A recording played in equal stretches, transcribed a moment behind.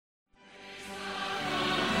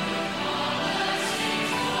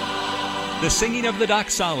The singing of the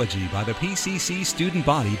doxology by the PCC student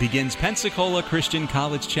body begins Pensacola Christian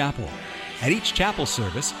College Chapel. At each chapel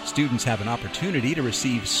service, students have an opportunity to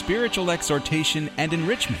receive spiritual exhortation and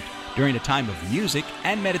enrichment during a time of music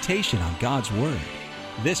and meditation on God's Word.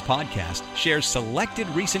 This podcast shares selected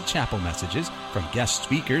recent chapel messages from guest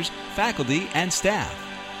speakers, faculty, and staff.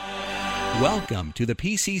 Welcome to the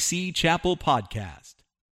PCC Chapel Podcast.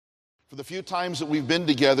 For the few times that we've been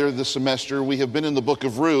together this semester, we have been in the book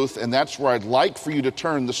of Ruth, and that's where I'd like for you to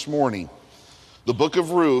turn this morning. The book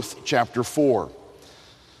of Ruth, chapter 4.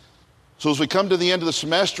 So as we come to the end of the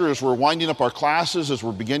semester, as we're winding up our classes, as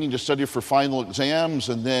we're beginning to study for final exams,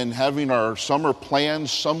 and then having our summer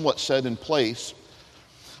plans somewhat set in place,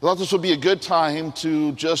 I thought this would be a good time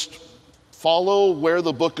to just follow where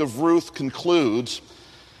the book of Ruth concludes.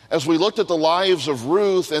 As we looked at the lives of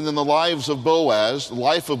Ruth and then the lives of Boaz, the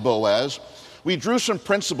life of Boaz, we drew some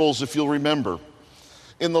principles, if you'll remember.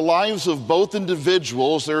 In the lives of both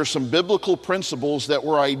individuals, there are some biblical principles that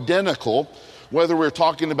were identical, whether we're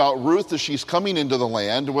talking about Ruth as she's coming into the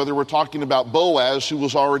land, whether we're talking about Boaz who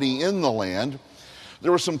was already in the land.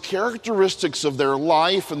 There were some characteristics of their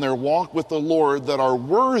life and their walk with the Lord that are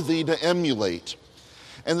worthy to emulate.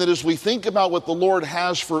 And that as we think about what the Lord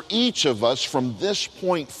has for each of us from this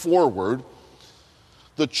point forward,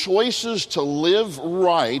 the choices to live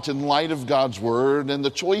right in light of God's Word and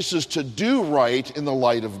the choices to do right in the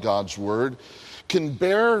light of God's Word can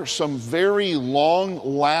bear some very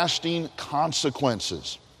long-lasting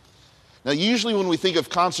consequences. Now, usually when we think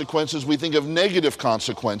of consequences, we think of negative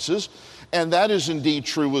consequences, and that is indeed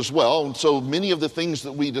true as well. And so many of the things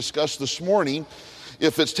that we discussed this morning,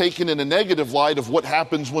 if it's taken in a negative light of what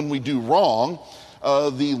happens when we do wrong,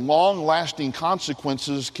 the long-lasting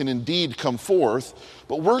consequences can indeed come forth.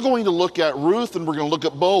 But we're going to look at Ruth and we're going to look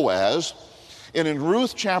at Boaz. And in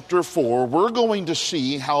Ruth chapter 4, we're going to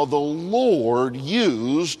see how the Lord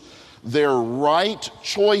used their right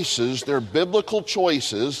choices, their biblical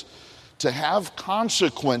choices, to have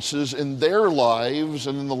consequences in their lives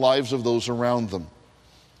and in the lives of those around them.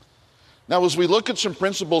 Now, as we look at some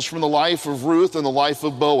principles from the life of Ruth and the life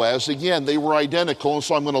of Boaz, again, they were identical, and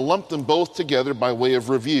so I'm going to lump them both together by way of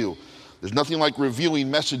review. There's nothing like reviewing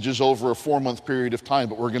messages over a 4-month period of time,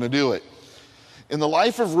 but we're going to do it. In the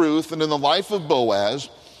life of Ruth and in the life of Boaz,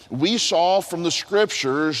 we saw from the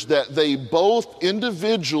scriptures that they both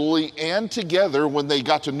individually and together, when they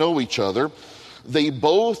got to know each other, they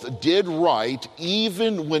both did right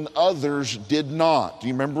even when others did not. Do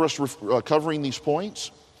you remember us covering these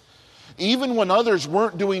points? Even when others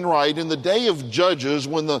weren't doing right, in the day of Judges,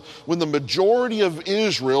 when the majority of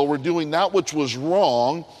Israel were doing that which was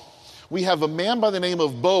wrong, we have a man by the name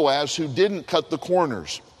of Boaz who didn't cut the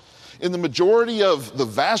corners. In the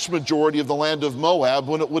vast majority of the land of Moab,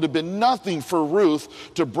 when it would have been nothing for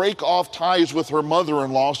Ruth to break off ties with her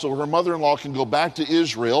mother-in-law so her mother-in-law can go back to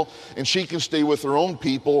Israel and she can stay with her own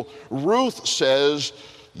people, Ruth says,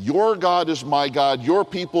 "Your God is my God, your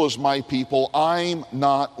people is my people, I'm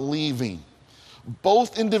not leaving."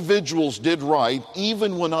 Both individuals did right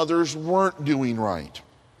even when others weren't doing right.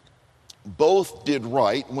 Both did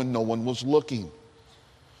right when no one was looking.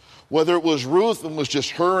 Whether it was Ruth and was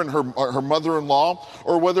just her and her mother-in-law,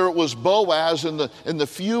 or whether it was Boaz and the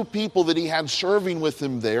few people that he had serving with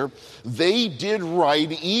him there, they did right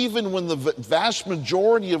even when the vast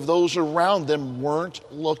majority of those around them weren't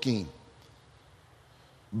looking.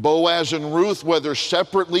 Boaz and Ruth, whether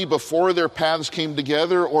separately before their paths came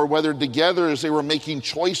together or whether together as they were making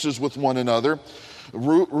choices with one another,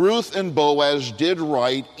 Ruth and Boaz did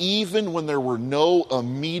right even when there were no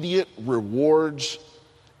immediate rewards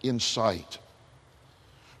in sight.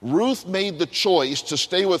 Ruth made the choice to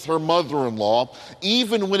stay with her mother-in-law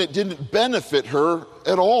even when it didn't benefit her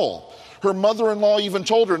at all. Her mother-in-law even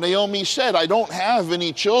told her, Naomi said, "I don't have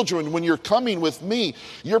any children. When you're coming with me,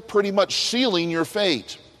 you're pretty much sealing your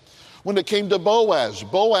fate." When it came to Boaz,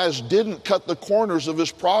 Boaz didn't cut the corners of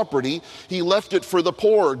his property. He left it for the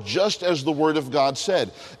poor, just as the Word of God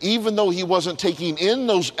said. Even though he wasn't taking in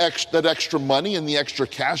that extra money and the extra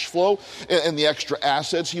cash flow and the extra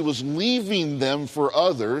assets, he was leaving them for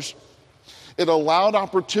others. It allowed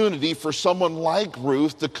opportunity for someone like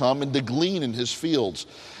Ruth to come and to glean in his fields.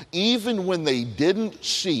 Even when they didn't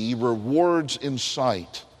see rewards in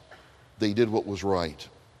sight, they did what was right.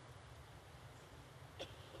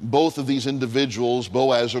 Both of these individuals,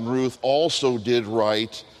 Boaz and Ruth, also did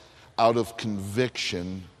right out of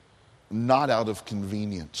conviction, not out of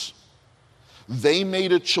convenience. They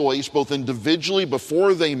made a choice both individually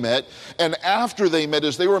before they met and after they met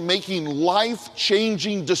as they were making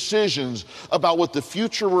life-changing decisions about what the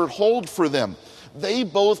future would hold for them. they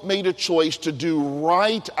both made a choice to do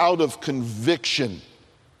right out of conviction.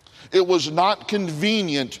 It was not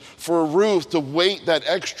convenient for Ruth to wait that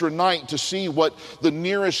extra night to see what the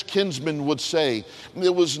nearest kinsman would say.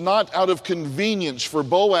 It was not out of convenience for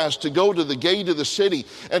Boaz to go to the gate of the city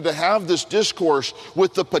and to have this discourse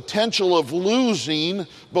with the potential of losing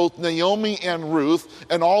both Naomi and Ruth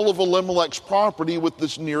and all of Elimelech's property with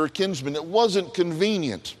this nearer kinsman. It wasn't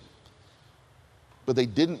convenient. But they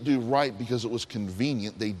didn't do right because it was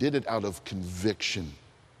convenient. They did it out of conviction.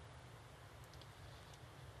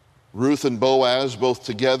 Ruth and Boaz both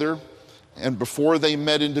together, and before they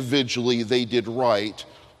met individually, they did right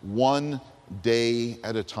one day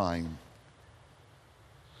at a time.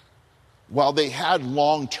 While they had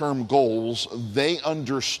long-term goals, they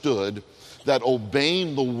understood that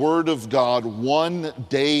obeying the Word of God one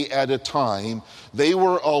day at a time, they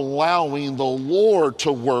were allowing the Lord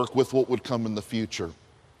to work with what would come in the future.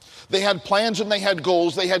 They had plans and they had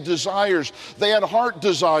goals, they had desires, they had heart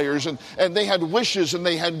desires, and they had wishes and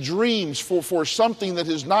they had dreams for something that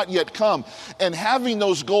has not yet come. And having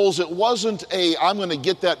those goals, it wasn't I'm going to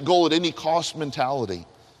get that goal at any cost mentality.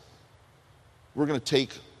 We're going to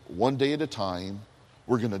take one day at a time.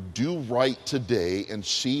 We're going to do right today and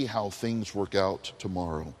see how things work out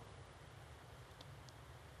tomorrow.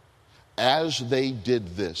 As they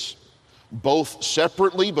did this, both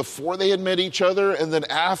separately before they had met each other and then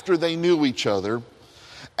after they knew each other,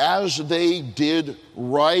 as they did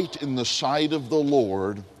right in the sight of the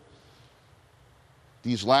Lord,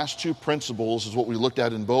 these last two principles is what we looked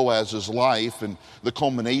at in Boaz's life and the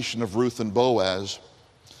culmination of Ruth and Boaz.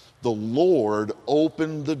 The Lord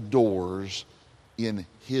opened the doors in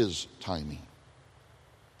His timing.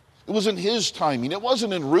 It was in His timing. It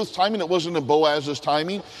wasn't in Ruth's timing. It wasn't in Boaz's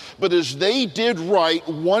timing. But as they did right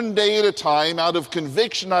one day at a time, out of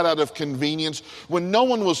conviction, not out of convenience, when no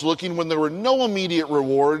one was looking, when there were no immediate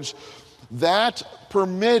rewards, that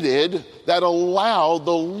permitted, that allowed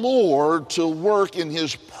the Lord to work in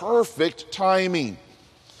His perfect timing.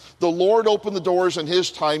 The Lord opened the doors in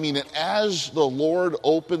His timing, and as the Lord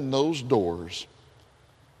opened those doors,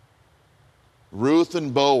 Ruth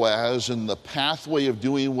and Boaz, in the pathway of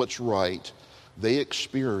doing what's right, they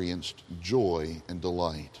experienced joy and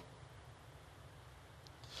delight.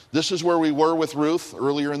 This is where we were with Ruth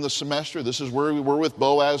earlier in the semester. This is where we were with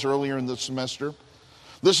Boaz earlier in the semester.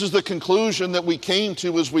 This is the conclusion that we came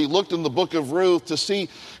to as we looked in the book of Ruth to see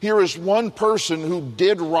here is one person who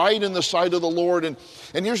did right in the sight of the Lord, and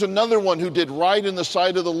here's another one who did right in the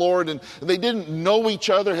sight of the Lord, and they didn't know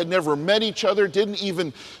each other, had never met each other, didn't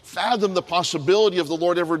even fathom the possibility of the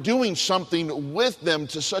Lord ever doing something with them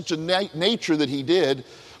to such a nature that He did,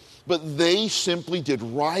 but they simply did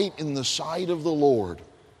right in the sight of the Lord.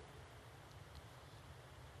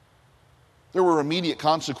 There were immediate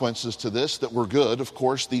consequences to this that were good. Of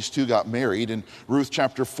course, these two got married in Ruth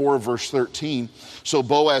chapter 4, verse 13. So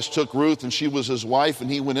Boaz took Ruth, and she was his wife,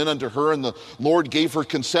 and he went in unto her, and the Lord gave her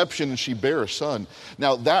conception, and she bare a son.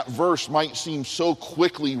 Now, that verse might seem so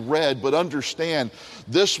quickly read, but understand,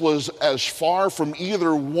 this was as far from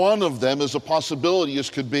either one of them as a possibility as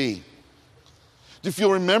could be. If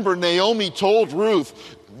you'll remember, Naomi told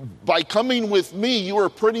Ruth, by coming with me, you are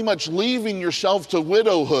pretty much leaving yourself to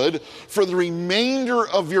widowhood for the remainder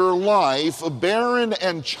of your life, barren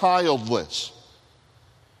and childless.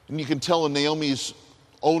 And you can tell in Naomi's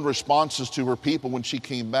own responses to her people when she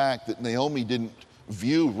came back that Naomi didn't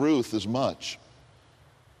view Ruth as much.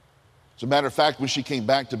 As a matter of fact, when she came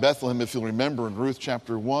back to Bethlehem, if you'll remember in Ruth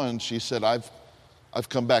chapter 1, she said, I've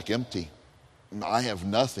come back empty. I have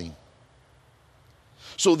nothing.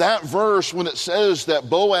 So that verse, when it says that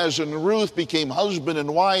Boaz and Ruth became husband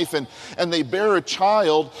and wife and they bear a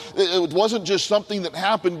child, it wasn't just something that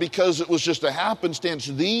happened because it was just a happenstance.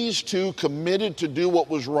 These two committed to do what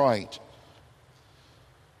was right.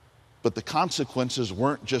 But the consequences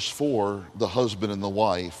weren't just for the husband and the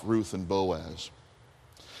wife, Ruth and Boaz.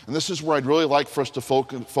 And this is where I'd really like for us to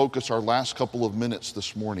focus our last couple of minutes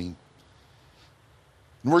this morning.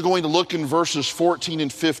 And we're going to look in verses 14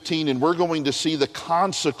 and 15, and we're going to see the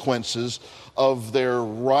consequences of their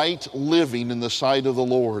right living in the sight of the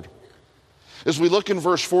Lord. As we look in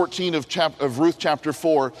verse 14 of Ruth chapter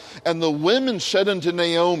 4, and the women said unto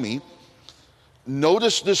Naomi,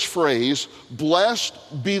 notice this phrase,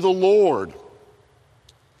 blessed be the Lord.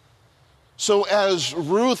 So as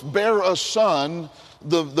Ruth bare a son,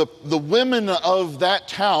 the women of that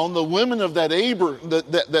town, the women of that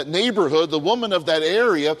neighborhood, the women of that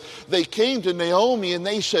area, they came to Naomi and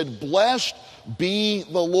they said, blessed be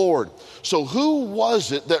the Lord. So who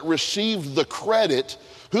was it that received the credit?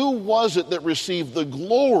 Who was it that received the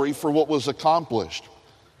glory for what was accomplished?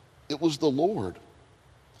 It was the Lord.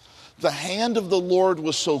 The hand of the Lord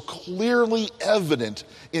was so clearly evident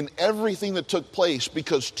in everything that took place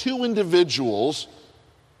because two individuals,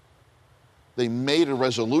 they made a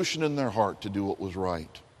resolution in their heart to do what was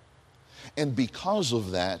right. And because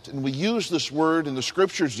of that, and we use this word, and the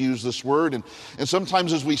scriptures use this word, and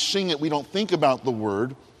sometimes as we sing it, we don't think about the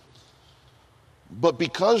word. But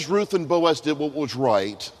because Ruth and Boaz did what was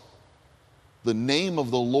right, the name of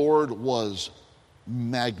the Lord was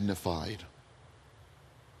magnified.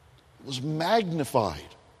 It was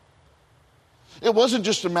magnified. It wasn't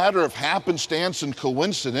just a matter of happenstance and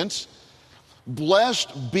coincidence.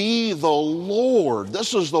 Blessed be the Lord.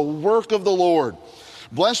 This is the work of the Lord.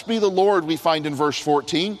 Blessed be the Lord, we find in verse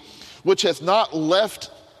 14, which hath not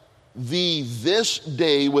left thee this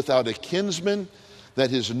day without a kinsman, that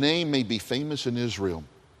his name may be famous in Israel.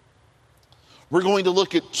 We're going to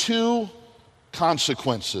look at two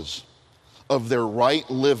consequences of their right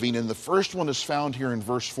living, and the first one is found here in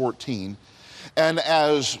verse 14. And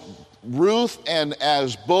as Ruth and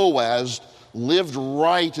as Boaz lived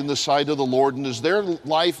right in the sight of the Lord, and as their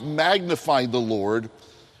life magnified the Lord,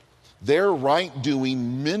 their right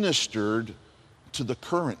doing ministered to the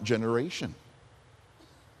current generation.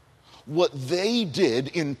 What they did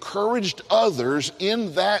encouraged others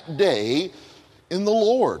in that day in the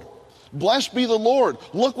Lord. Blessed be the Lord.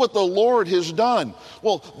 Look what the Lord has done.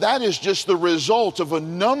 Well, that is just the result of a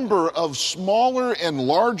number of smaller and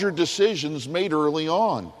larger decisions made early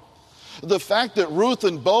on. The fact that Ruth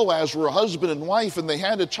and Boaz were husband and wife and they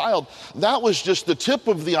had a child, that was just the tip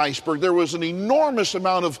of the iceberg. There was an enormous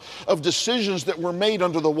amount of decisions that were made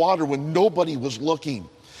under the water when nobody was looking.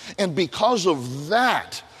 And because of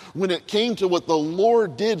that, when it came to what the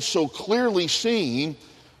Lord did so clearly seeing,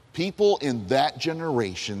 people in that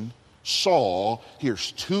generation saw,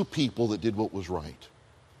 here's two people that did what was right.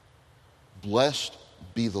 Blessed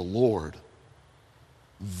be the Lord.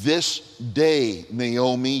 This day,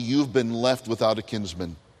 Naomi, you've been left without a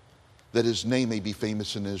kinsman, that his name may be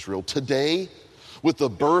famous in Israel. Today, with the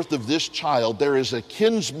birth of this child, there is a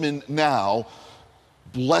kinsman now.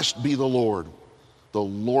 Blessed be the Lord. The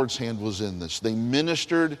Lord's hand was in this. They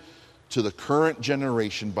ministered to the current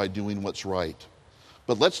generation by doing what's right.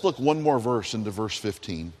 But let's look one more verse into verse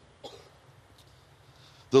 15.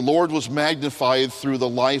 The Lord was magnified through the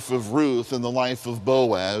life of Ruth and the life of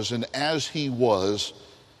Boaz, and as he was,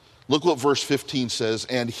 look what verse 15 says,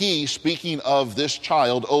 and he, speaking of this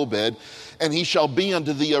child, Obed, and he shall be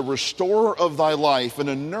unto thee a restorer of thy life and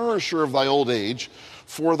a nourisher of thy old age,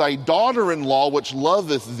 for thy daughter-in-law which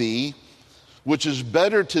loveth thee, which is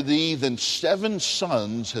better to thee than 7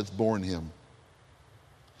 sons, hath borne him.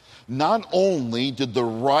 Not only did the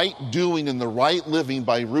right doing and the right living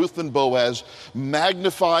by Ruth and Boaz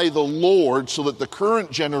magnify the Lord so that the current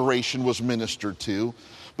generation was ministered to,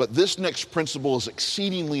 but this next principle is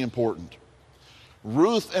exceedingly important.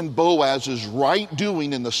 Ruth and Boaz's right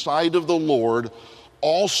doing in the sight of the Lord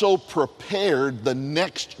also prepared the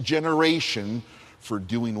next generation for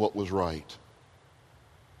doing what was right.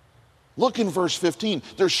 Look in verse 15.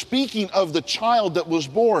 They're speaking of the child that was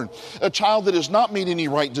born, a child that has not made any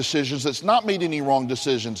right decisions, that's not made any wrong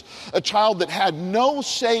decisions, a child that had no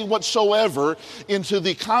say whatsoever into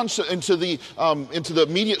the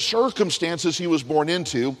immediate circumstances he was born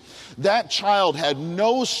into. That child had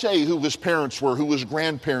no say who his parents were, who his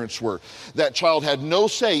grandparents were. That child had no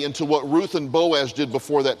say into what Ruth and Boaz did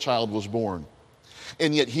before that child was born.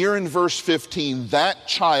 And yet here in verse 15, that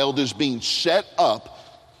child is being set up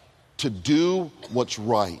to do what's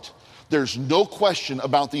right. There's no question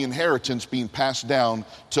about the inheritance being passed down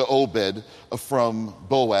to Obed from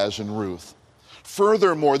Boaz and Ruth.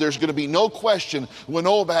 Furthermore, there's going to be no question when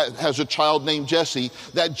Obed has a child named Jesse,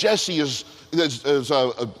 that Jesse is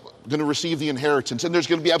going to receive the inheritance. And there's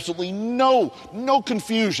going to be absolutely no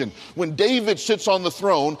confusion when David sits on the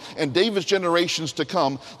throne and David's generations to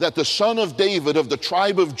come, that the son of David of the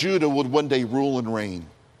tribe of Judah would one day rule and reign.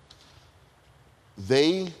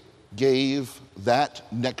 They gave that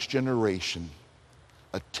next generation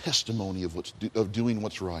a testimony of doing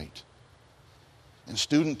what's right. And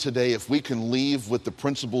student, today, if we can leave with the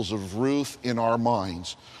principles of Ruth in our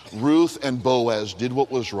minds, Ruth and Boaz did what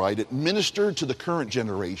was right. It ministered to the current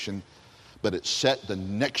generation, but it set the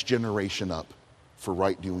next generation up for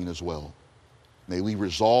right doing as well. May we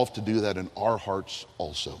resolve to do that in our hearts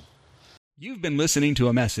also. You've been listening to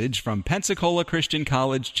a message from Pensacola Christian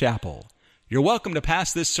College Chapel. You're welcome to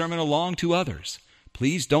pass this sermon along to others.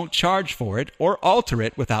 Please don't charge for it or alter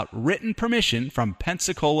it without written permission from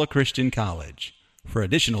Pensacola Christian College. For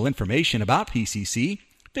additional information about PCC,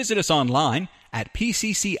 visit us online at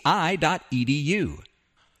pcci.edu.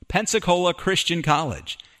 Pensacola Christian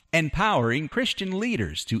College, empowering Christian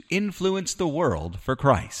leaders to influence the world for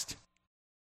Christ.